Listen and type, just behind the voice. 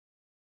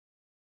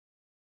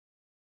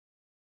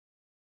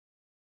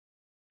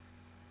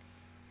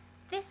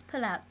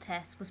pullout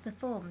test was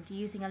performed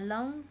using a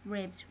long,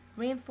 ribbed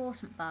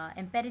reinforcement bar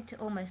embedded to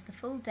almost the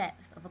full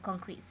depth of a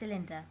concrete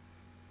cylinder.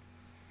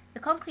 The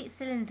concrete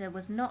cylinder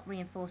was not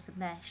reinforced with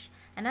mesh,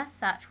 and as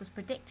such was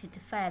predicted to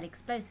fail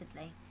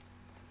explosively.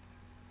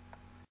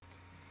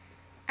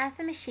 As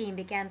the machine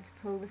began to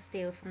pull the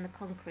steel from the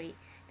concrete,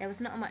 there was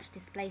not much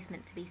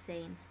displacement to be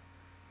seen.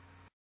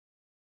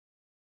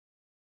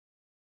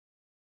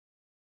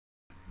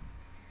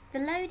 The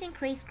load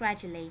increased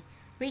gradually,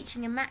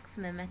 reaching a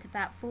maximum at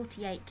about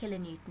 48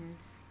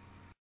 kilonewtons.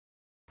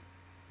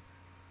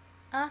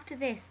 After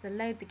this, the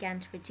load began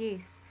to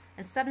reduce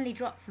and suddenly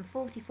dropped from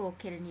 44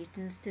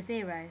 kilonewtons to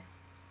 0.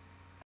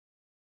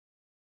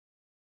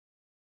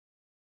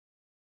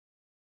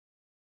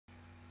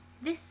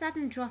 This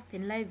sudden drop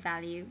in load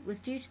value was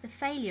due to the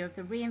failure of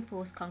the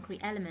reinforced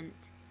concrete element.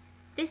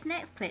 This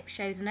next clip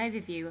shows an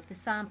overview of the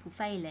sample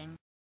failing.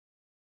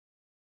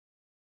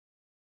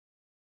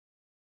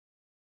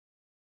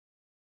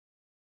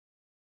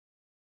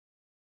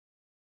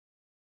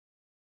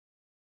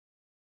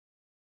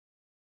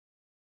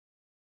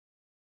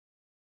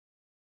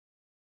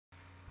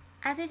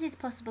 As it is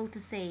possible to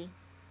see,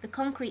 the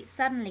concrete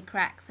suddenly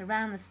cracks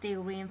around the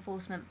steel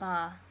reinforcement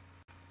bar.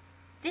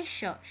 This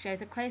shot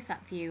shows a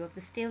close-up view of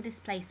the steel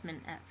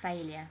displacement at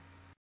failure.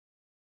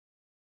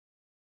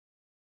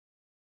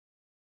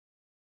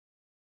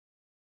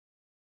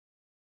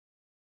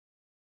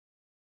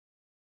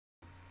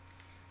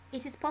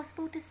 It is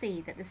possible to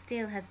see that the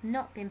steel has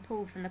not been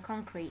pulled from the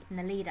concrete in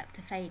the lead-up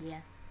to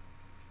failure.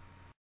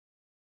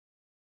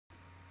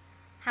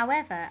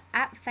 However,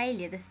 at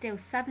failure the steel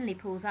suddenly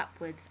pulls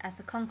upwards as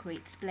the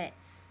concrete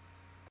splits.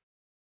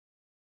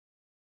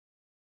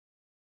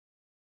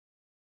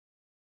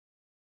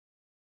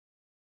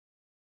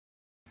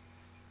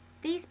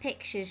 These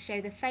pictures show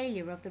the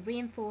failure of the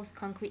reinforced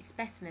concrete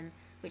specimen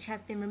which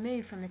has been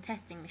removed from the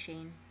testing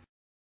machine.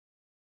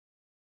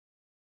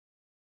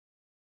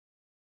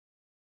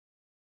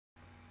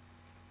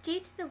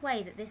 Due to the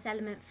way that this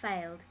element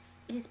failed,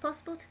 it is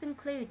possible to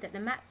conclude that the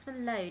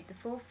maximum load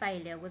before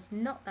failure was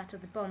not that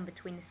of the bond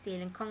between the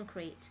steel and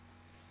concrete.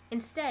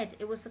 Instead,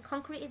 it was the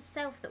concrete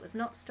itself that was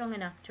not strong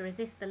enough to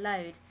resist the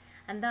load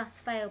and thus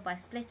failed by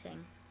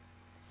splitting.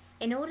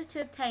 In order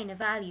to obtain a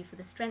value for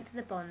the strength of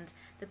the bond,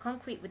 the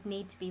concrete would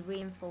need to be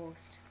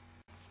reinforced.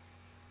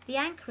 The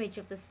anchorage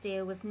of the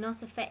steel was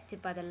not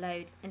affected by the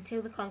load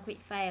until the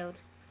concrete failed.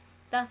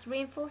 Thus,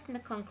 reinforcing the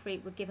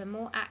concrete would give a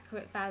more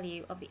accurate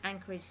value of the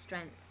anchorage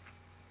strength.